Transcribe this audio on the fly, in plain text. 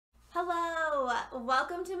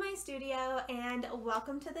welcome to my studio and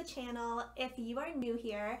welcome to the channel. If you are new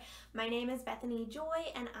here, my name is Bethany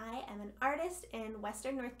Joy and I am an artist in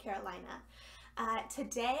Western North Carolina.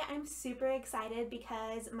 Today I'm super excited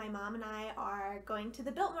because my mom and I are going to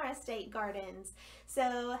the Biltmore Estate Gardens.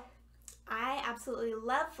 So I absolutely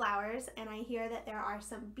love flowers and I hear that there are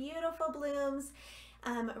some beautiful blooms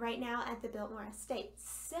right now at the Biltmore Estate.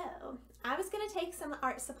 So I was going to take some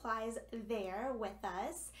art supplies there with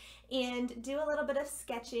us and do a little bit of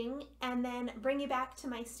sketching and then bring you back to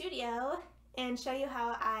my studio and show you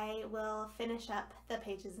how I will finish up the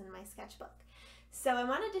pages in my sketchbook. So I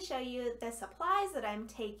wanted to show you the supplies that I'm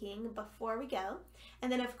taking before we go, and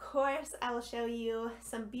then of course I will show you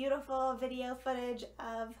some beautiful video footage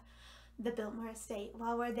of the Biltmore Estate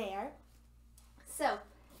while we're there. So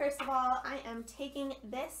first of all, I am taking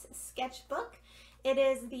this sketchbook. It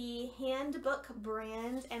is the Handbook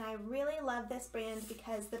brand, and I really love this brand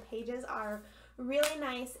because the pages are really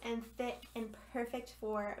nice and thick and perfect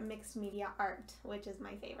for mixed media art, which is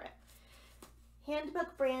my favorite.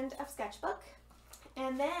 Handbook brand of sketchbook.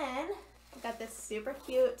 And then I've got this super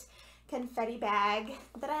cute confetti bag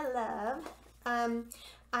that I love.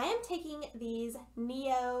 I am taking these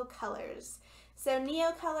Neocolors. So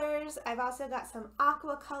Neocolors, I've also got some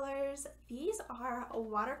Aquacolors. These are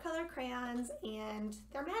watercolor crayons and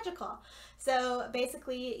they're magical. So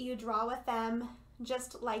basically you draw with them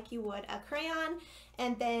just like you would a crayon,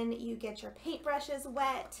 and then you get your paintbrushes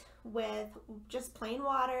wet with just plain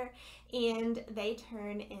water and they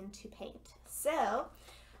turn into paint. So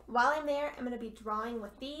while I'm there, I'm going to be drawing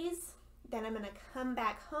with these. Then I'm going to come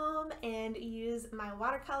back home and use my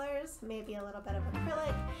watercolors, maybe a little bit of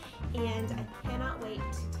acrylic, and I cannot wait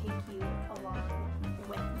to take you along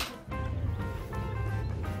with me.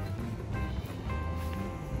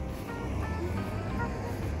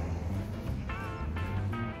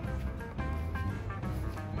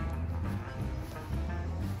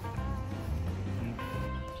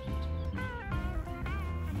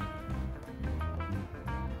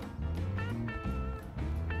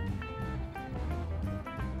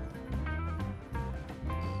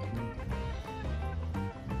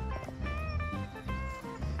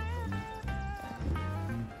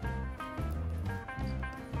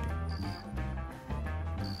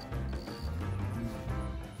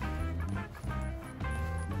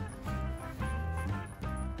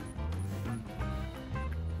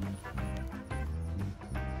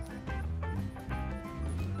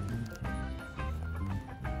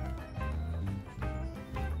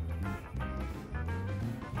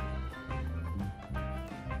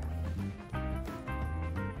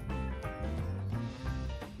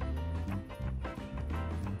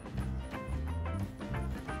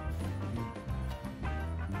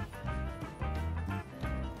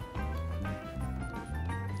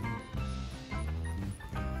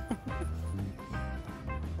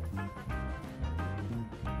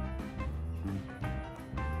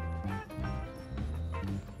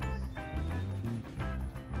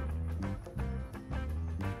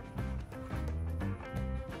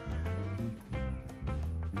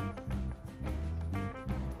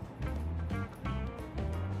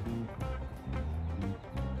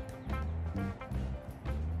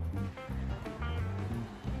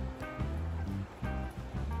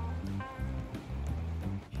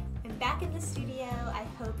 Back in the studio, I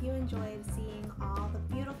hope you enjoyed seeing all the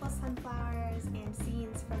beautiful sunflowers and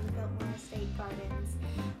scenes from the Biltmore Estate Gardens.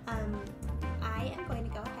 I am going to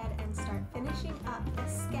go ahead and start finishing up the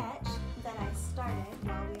sketch that I started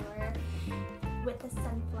while we were with the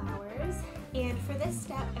sunflowers. And for this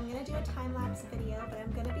step, I'm going to do a time-lapse video, but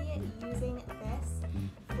I'm going to be using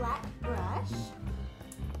this flat brush,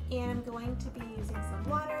 and I'm going to be using some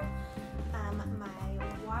water, my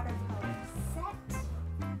watercolor set,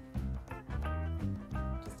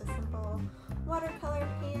 watercolor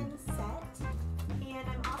pan set, and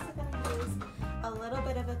I'm also going to use a little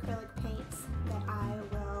bit of acrylic paints that I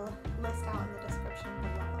will list out in the description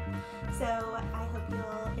below. So I hope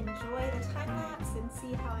you'll enjoy the time lapse and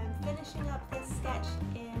see how I'm finishing up this sketch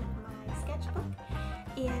in my sketchbook,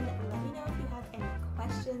 and let me know if you have any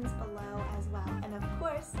questions below as well. And of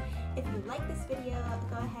course, if you like this video,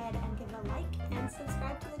 go ahead and give it a like and subscribe.